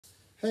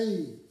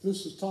Hey,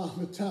 this is Tom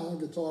at Talent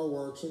Guitar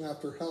Works, and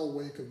after hell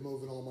week of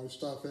moving all my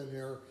stuff in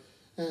here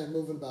and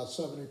moving about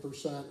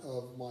 70%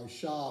 of my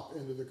shop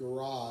into the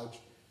garage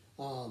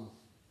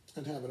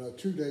and having a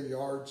 2-day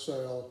yard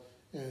sale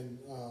and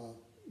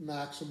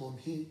maximum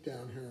heat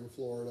down here in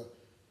Florida,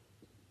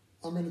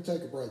 I'm going to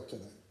take a break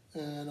today.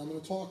 And I'm going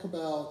to talk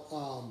about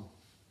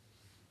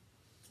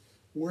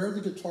where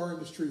the guitar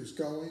industry is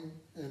going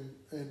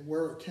and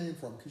where it came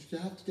from, because you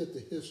have to get the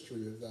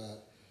history of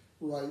that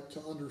right to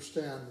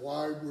understand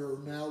why we're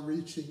now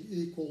reaching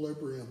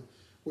equilibrium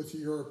with the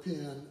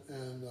European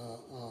and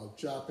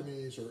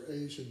Japanese or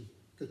Asian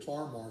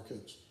guitar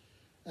markets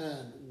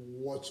and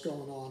what's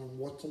going on and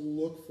what to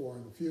look for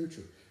in the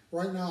future.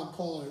 Right now I'm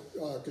calling it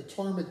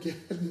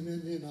guitarmagedden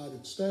in the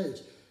United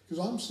States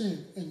because I'm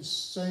seeing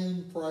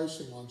insane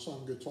pricing on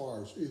some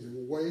guitars, either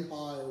way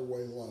high or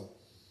way low.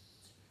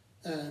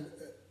 And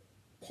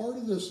part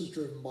of this is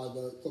driven by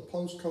the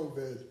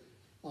post-COVID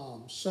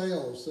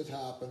sales that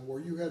happened, where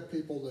you had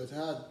people that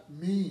had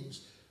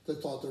means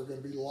that thought they were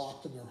going to be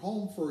locked in their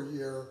home for a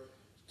year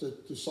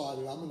that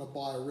decided, I'm going to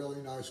buy a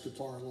really nice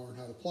guitar and learn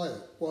how to play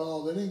it.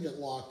 Well, they didn't get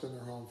locked in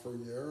their home for a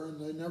year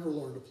and they never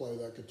learned to play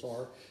that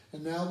guitar,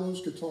 and now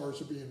those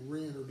guitars are being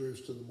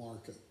reintroduced to the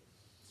market.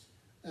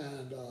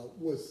 And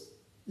with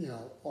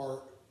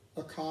our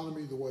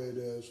economy the way it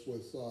is,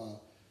 with the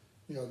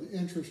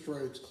interest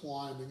rates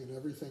climbing and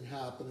everything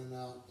happening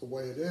out the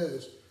way it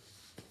is,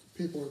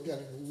 people are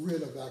getting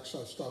rid of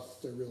excess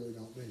stuff that they really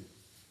don't need.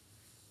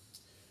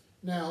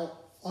 Now,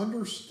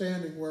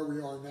 understanding where we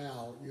are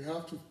now, you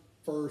have to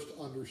first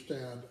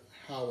understand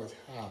how it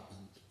happened.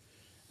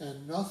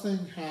 And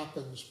nothing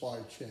happens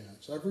by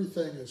chance.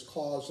 Everything is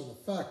cause and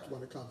effect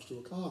when it comes to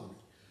economy.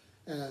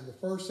 And the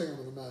first thing I'm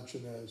going to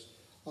mention is,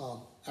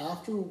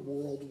 after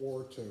World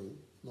War II,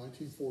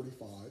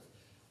 1945,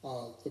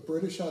 the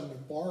British had an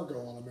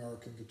embargo on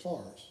American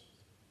guitars.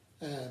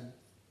 And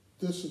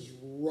this is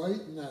right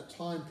in that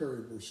time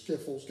period where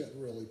skiffle's getting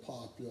really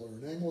popular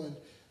in England,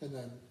 and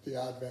then the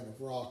advent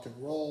of rock and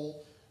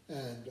roll,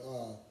 and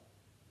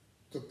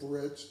the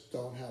Brits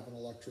don't have an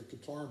electric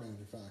guitar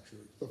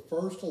manufacturer. The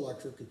first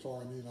electric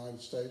guitar in the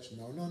United States,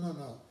 no,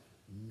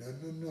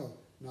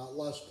 not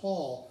Les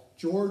Paul.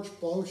 George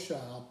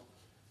Beauchamp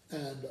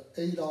and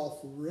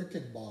Adolf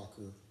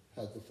Rickenbacker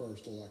had the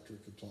first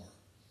electric guitar.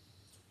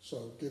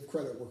 So give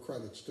credit where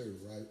credit's due,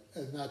 right?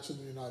 And that's in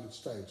the United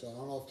States. I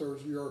don't know if there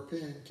was a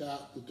European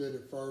cat that did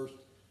it first.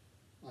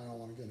 I don't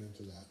want to get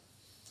into that.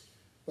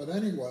 But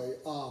anyway,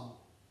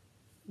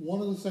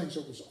 one of the things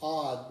that was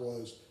odd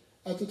was,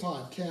 at the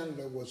time,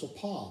 Canada was a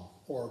POM,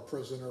 or a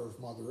prisoner of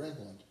Mother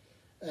England.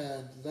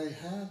 And they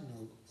had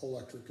no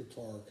electric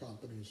guitar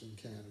companies in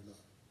Canada,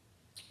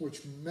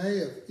 which may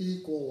have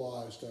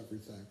equalized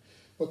everything.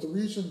 But the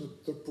reason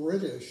that the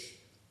British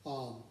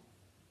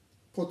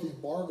put the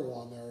embargo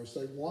on there is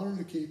they wanted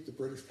to keep the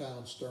British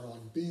pound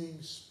sterling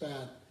being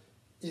spent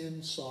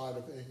inside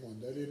of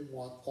England. They didn't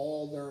want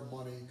all their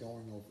money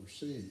going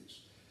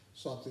overseas,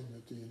 something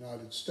that the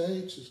United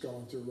States is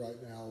going through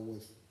right now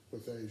with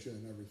Asia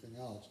and everything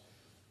else,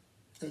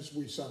 as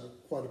we send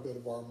quite a bit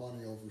of our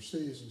money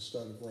overseas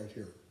instead of right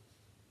here.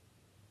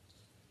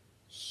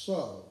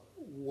 So,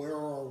 where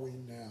are we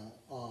now?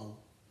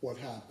 What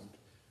happened?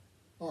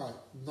 All right,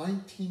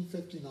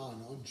 1959,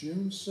 on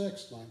June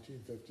 6,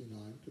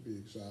 1959 to be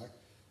exact,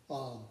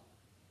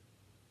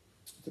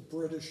 the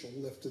British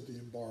lifted the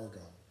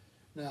embargo.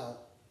 Now,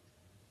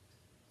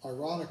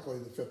 ironically,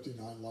 the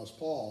 59 Les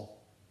Paul,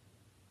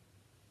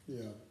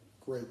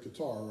 great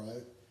guitar,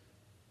 right?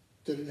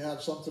 Did it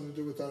have something to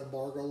do with that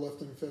embargo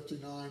lifting in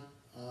 59?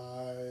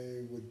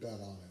 I would bet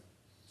on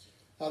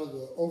it. Out of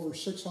the over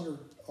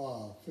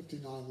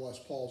 659 Les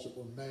Pauls that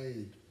were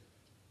made,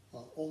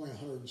 only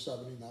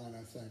 179,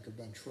 I think, have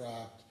been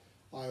tracked.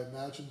 I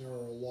imagine there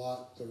are a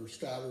lot that are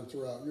scattered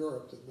throughout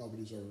Europe that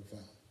nobody's ever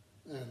found,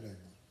 and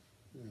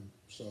England.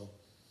 So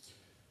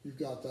you've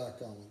got that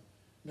going.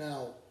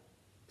 Now,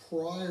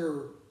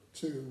 prior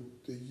to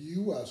the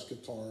U.S.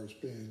 guitars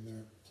being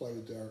there,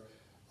 played there,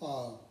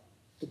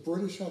 the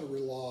British had to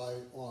rely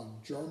on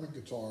German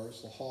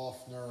guitars, the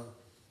Hofner,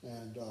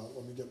 and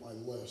let me get my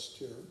list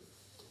here,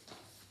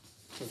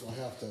 because I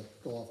have to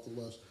go off the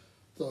list.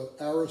 The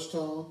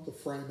Aristone, the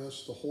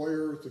Framus, the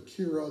Hoyer, the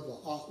Kira, the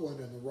Otwin,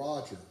 and the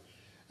Roger.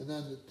 And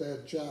then they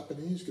had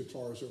Japanese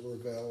guitars that were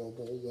available,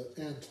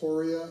 the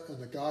Antoria and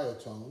the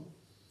Guitartone.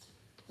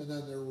 And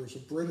then there was a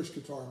British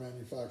guitar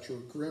manufacturer,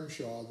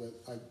 Grimshaw, that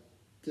I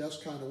guess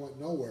kind of went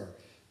nowhere.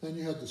 Then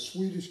you had the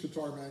Swedish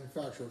guitar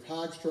manufacturer of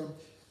Hagström,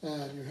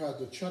 and you had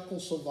the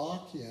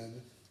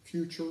Czechoslovakian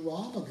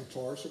Futurama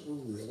guitars that were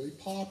really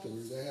popular.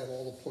 They had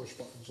all the push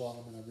buttons on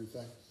them and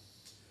everything.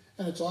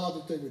 And it's odd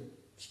that they would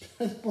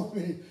spend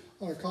money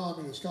on a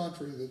communist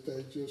country that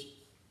they just,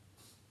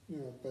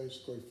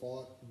 basically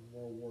fought in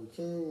World War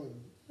II,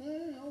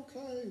 and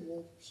okay,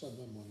 we'll send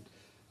them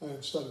money,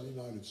 instead of the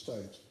United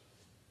States.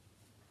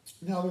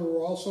 Now, there were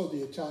also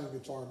the Italian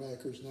guitar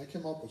makers, and they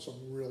came up with some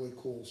really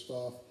cool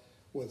stuff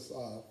with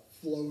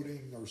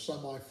floating or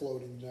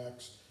semi-floating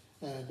necks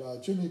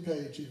And Jimmy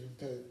Page even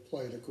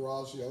played a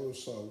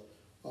Grazioso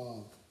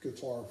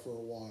guitar for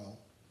a while.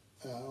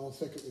 I don't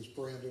think it was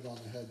branded on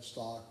the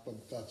headstock,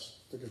 but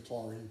that's the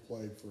guitar he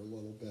played for a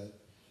little bit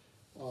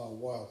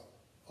while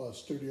a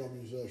studio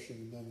musician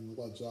and then in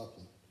Led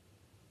Zeppelin.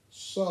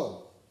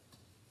 So,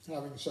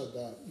 having said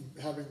that,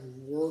 having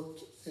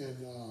worked in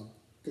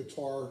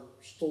guitar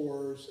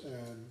stores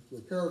and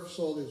repair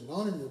facilities and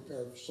owning a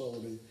repair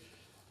facility,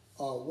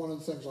 one of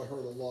the things I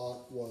heard a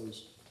lot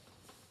was,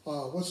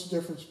 what's the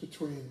difference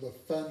between the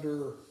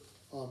Fender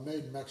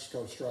made in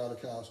Mexico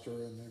Stratocaster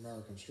and the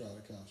American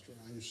Stratocaster? And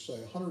I used to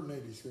say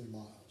 183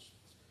 miles.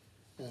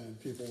 And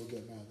people would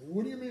get mad.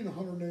 What do you mean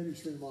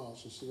 183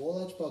 miles? I said, well,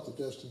 that's about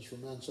the distance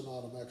from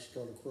Ensenada,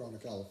 Mexico to Corona,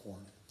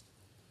 California.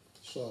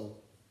 So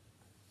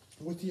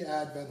with the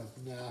advent of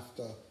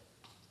NAFTA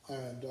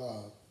and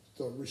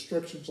the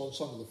restrictions on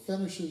some of the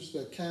finishes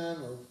that can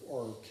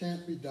or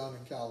can't be done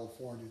in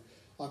California,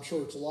 I'm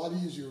sure it's a lot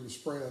easier to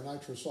spray a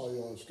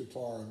nitrocellulose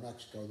guitar in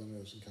Mexico than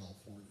it is in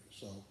California.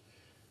 So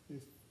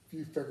if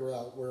you figure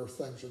out where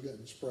things are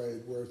getting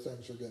sprayed, where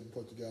things are getting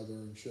put together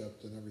and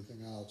shipped and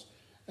everything else,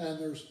 and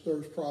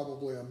there's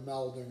probably a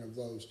melding of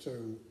those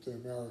two, the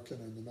American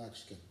and the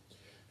Mexican.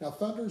 Now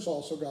Fender's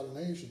also got an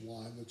Asian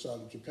line that's out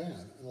of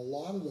Japan, and a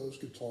lot of those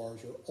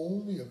guitars are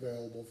only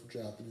available for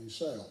Japanese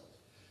sale.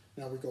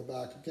 Now we go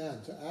back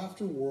again to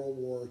after World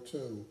War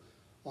II,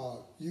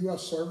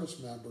 U.S. service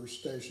members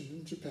stationed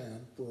in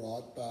Japan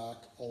brought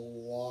back a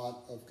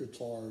lot of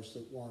guitars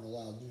that weren't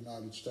allowed in the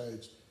United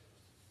States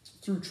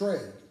through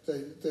trade.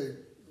 They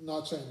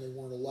not saying they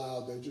weren't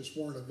allowed, they just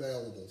weren't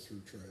available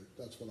through trade.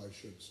 That's what I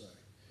should say.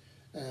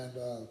 And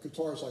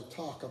guitars like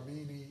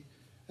Takamine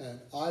and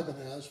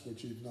Ibanez,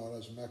 which even though it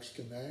has a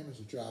Mexican name, is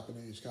a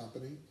Japanese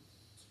company.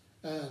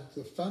 And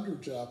the Fender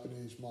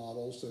Japanese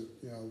models that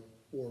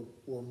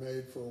were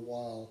made for a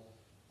while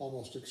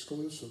almost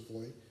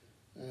exclusively,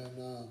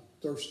 and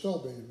they're still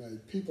being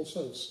made. People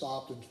said it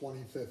stopped in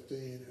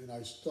 2015, and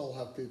I still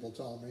have people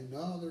telling me,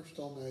 no, they're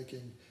still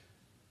making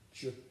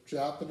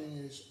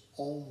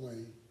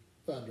Japanese-only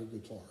Fender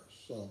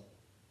guitars. So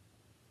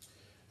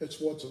it's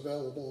what's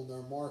available in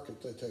their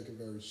market. They take it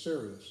very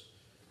serious.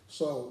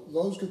 So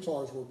those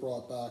guitars were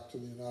brought back to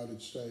the United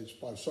States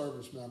by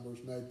service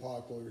members, made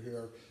popular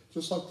here,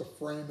 just like the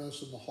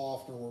Framus and the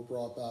Hofner were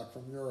brought back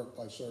from Europe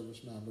by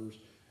service members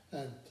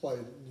and played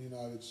in the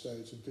United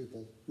States, and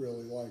people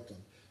really liked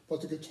them.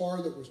 But the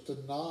guitar that was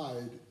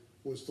denied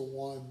was the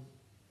one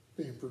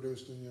being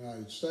produced in the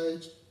United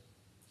States.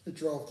 It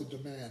drove the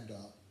demand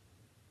up.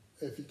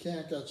 If you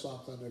can't get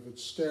something, if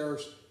it's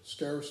scarce,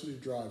 scarcity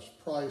drives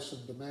price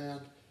and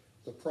demand.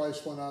 The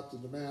price went up, the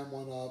demand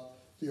went up.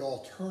 The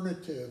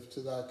alternative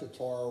to that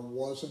guitar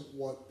wasn't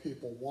what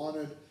people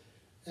wanted,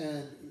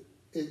 and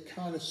it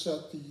kind of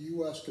set the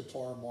U.S.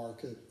 guitar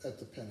market at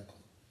the pinnacle.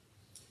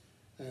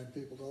 And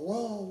people go,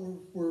 well,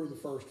 we're the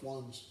first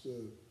ones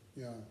to,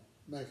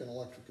 make an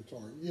electric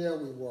guitar. Yeah,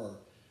 we were,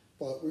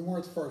 but we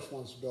weren't the first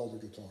ones to build a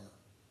guitar.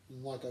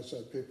 And like I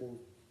said, people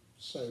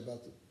say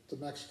about the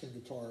Mexican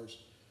guitars,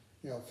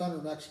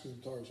 Fender Mexican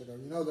guitars, I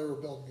go, they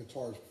were building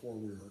guitars before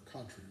we were a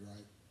country,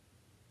 right?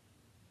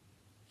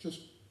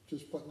 Just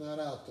putting that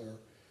out there.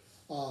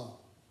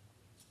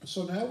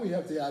 So now we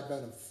have the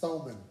advent of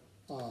Thomann,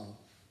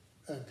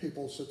 and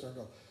people sit there and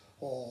go,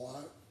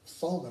 oh,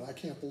 Thomann, I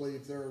can't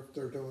believe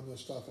they're doing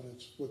this stuff, and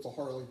it's with the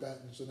Harley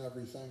Bentons and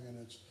everything, and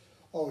it's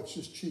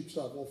just cheap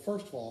stuff. Well,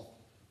 first of all,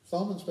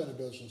 Thomann's been in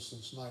business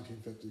since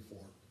 1954.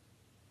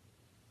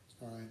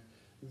 All right,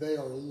 they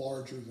are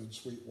larger than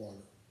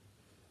Sweetwater.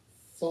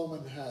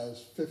 Thomann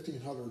has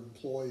 1,500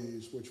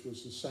 employees, which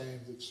was the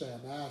same that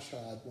Sam Ash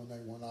had when they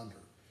went under.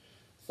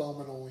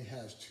 Thomann only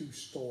has 2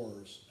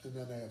 stores, and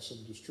then they have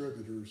some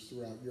distributors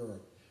throughout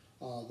Europe.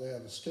 They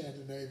have a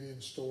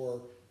Scandinavian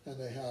store, and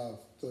they have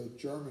the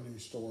Germany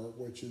store,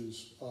 which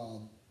is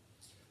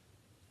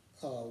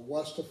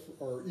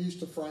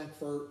east of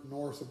Frankfurt,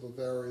 north of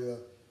Bavaria,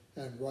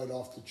 and right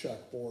off the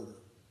Czech border.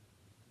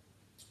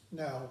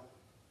 Now,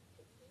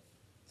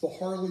 the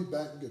Harley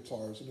Benton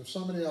guitars, and if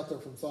somebody out there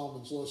from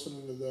Thomann's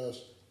listening to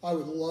this, I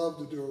would love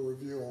to do a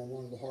review on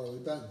one of the Harley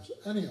Bentons,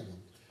 any of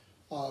them,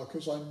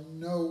 because I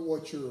know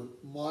what your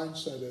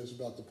mindset is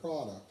about the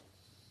product.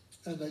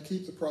 And they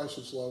keep the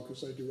prices low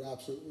because they do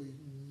absolutely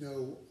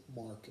no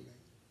marketing,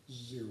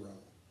 zero.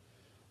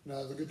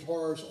 Now, the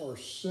guitars are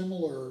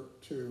similar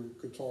to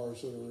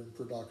guitars that are in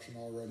production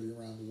already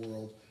around the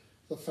world.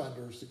 The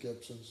Fenders, the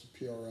Gibsons,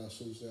 the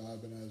PRSs, the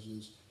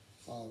Ibanezes,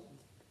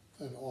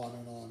 and on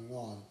and on and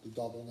on, the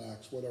double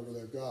necks, whatever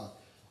they've got.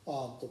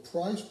 The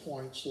price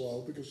point's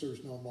low because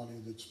there's no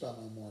money that's spent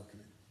on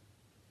marketing.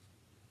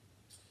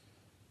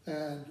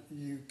 And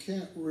you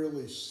can't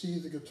really see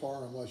the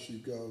guitar unless you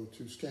go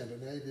to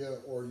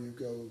Scandinavia or you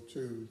go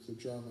to the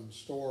German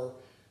store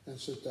and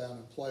sit down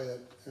and play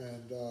it.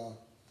 And,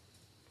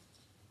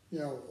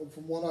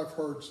 from what I've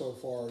heard so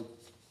far,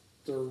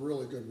 there are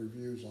really good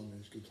reviews on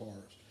these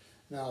guitars.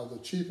 Now, the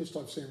cheapest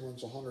I've seen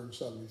one's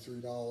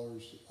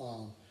 $173.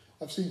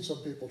 I've seen some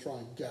people try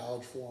and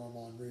gouge for them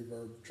on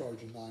Reverb,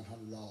 charging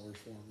 $900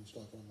 for them and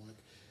stuff. I'm like,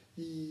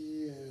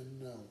 Yeah,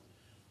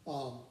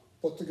 no.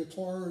 But the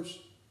guitars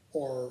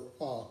are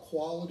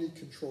quality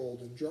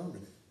controlled in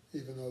Germany,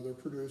 even though they're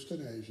produced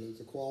in Asia.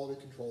 The quality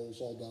control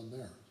is all done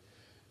there.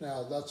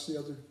 Now, that's the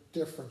other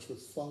difference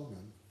with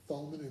Thomann.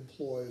 Thomann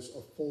employs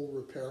a full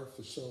repair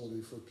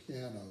facility for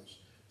pianos,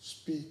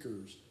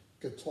 speakers,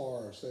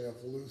 guitars. They have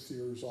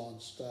luthiers on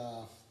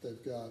staff.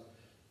 They've got,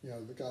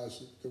 the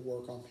guys that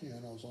work on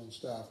pianos on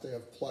staff. They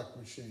have Plek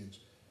machines.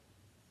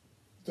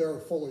 They're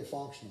fully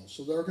functional,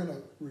 so they're going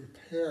to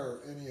repair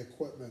any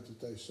equipment that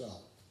they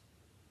sell.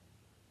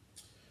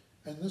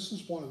 And this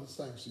is one of the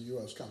things the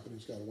U.S.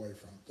 companies got away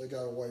from. They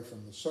got away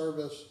from the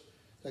service.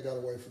 They got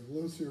away from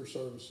luthier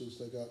services.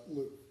 They got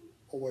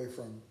away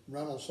from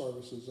rental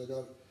services.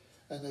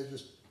 And they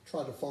just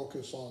tried to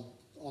focus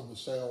on the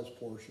sales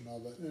portion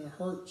of it. And it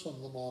hurt some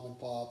of the mom and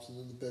pops and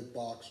then the big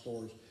box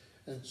stores.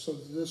 And so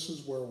this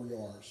is where we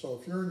are. So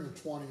if you're in your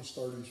 20s,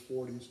 30s,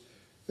 40s,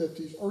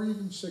 50s, or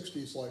even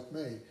 60s like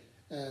me,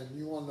 and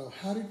you want to know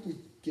how did we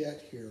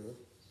get here,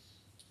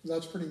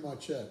 that's pretty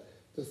much it.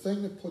 The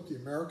thing that put the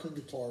American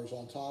guitars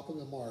on top of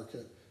the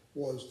market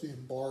was the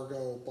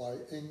embargo by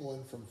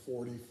England from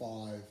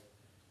 45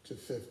 to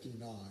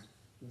 59.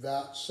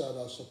 That set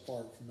us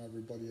apart from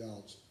everybody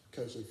else,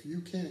 because if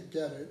you can't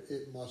get it,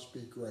 it must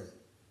be great.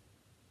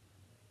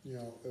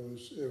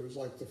 It was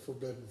like the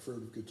forbidden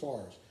fruit of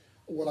guitars.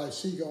 What I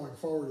see going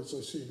forward is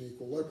I see an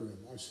equilibrium.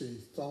 I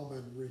see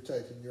Thomann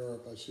retaking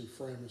Europe. I see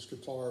Framus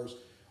guitars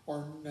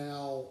are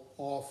now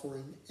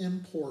offering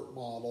import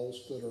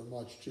models that are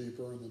much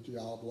cheaper in the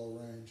Diablo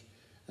range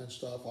and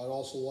stuff. I'd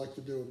also like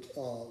to do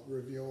a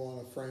review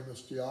on a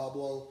Framus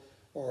Diablo,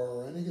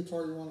 or any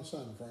guitar you want to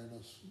send,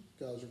 Framus.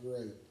 You guys are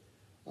great.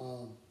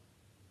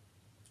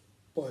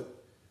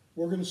 But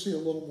we're going to see a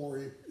little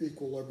more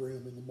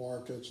equilibrium in the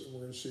markets, and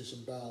we're going to see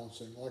some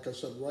balancing. Like I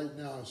said, right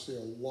now I see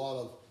a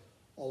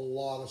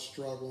lot of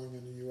struggling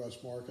in the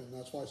U.S. market, and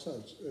that's why I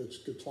said it's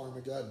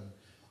guitarmagedden.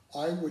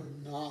 I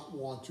would not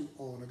want to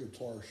own a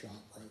guitar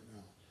shop right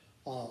now.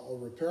 A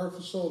repair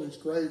facility is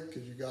great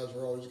because you guys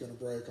are always going to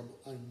break them.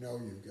 I know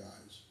you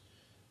guys.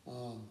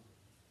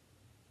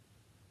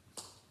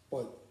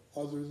 But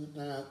other than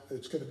that,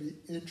 it's going to be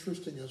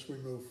interesting as we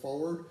move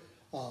forward.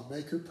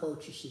 Make your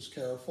purchases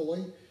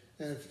carefully.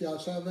 And if you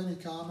guys have any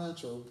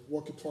comments or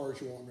what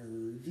guitars you want me to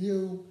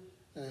review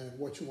and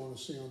what you want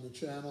to see on the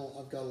channel,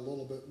 I've got a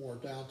little bit more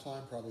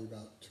downtime, probably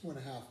about 2.5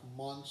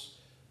 months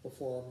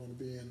before I'm going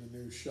to be in the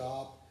new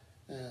shop.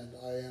 And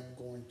I am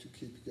going to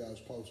keep you guys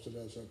posted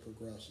as it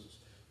progresses.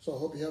 So I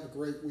hope you have a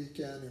great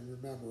weekend, and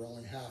remember,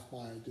 only half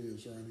my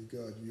ideas are any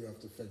good. You have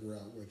to figure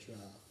out which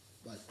half.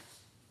 Bye.